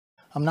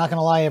I'm not going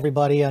to lie,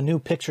 everybody, a new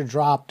picture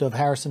dropped of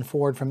Harrison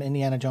Ford from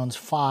Indiana Jones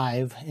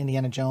 5,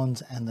 Indiana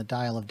Jones and the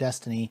Dial of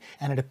Destiny,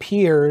 and it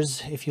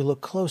appears, if you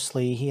look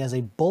closely, he has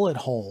a bullet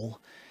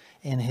hole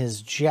in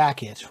his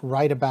jacket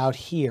right about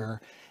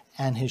here,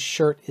 and his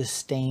shirt is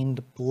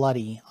stained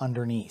bloody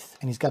underneath.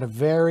 And he's got a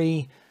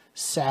very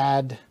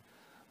sad,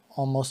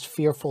 almost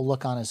fearful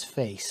look on his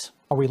face.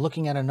 Are we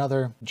looking at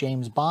another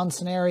James Bond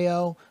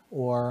scenario,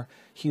 or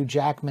Hugh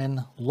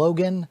Jackman,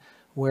 Logan,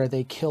 where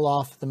they kill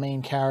off the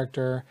main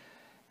character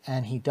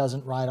and he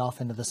doesn't ride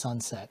off into the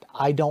sunset?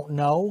 I don't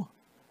know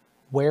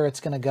where it's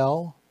going to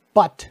go,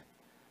 but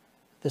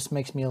this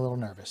makes me a little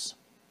nervous.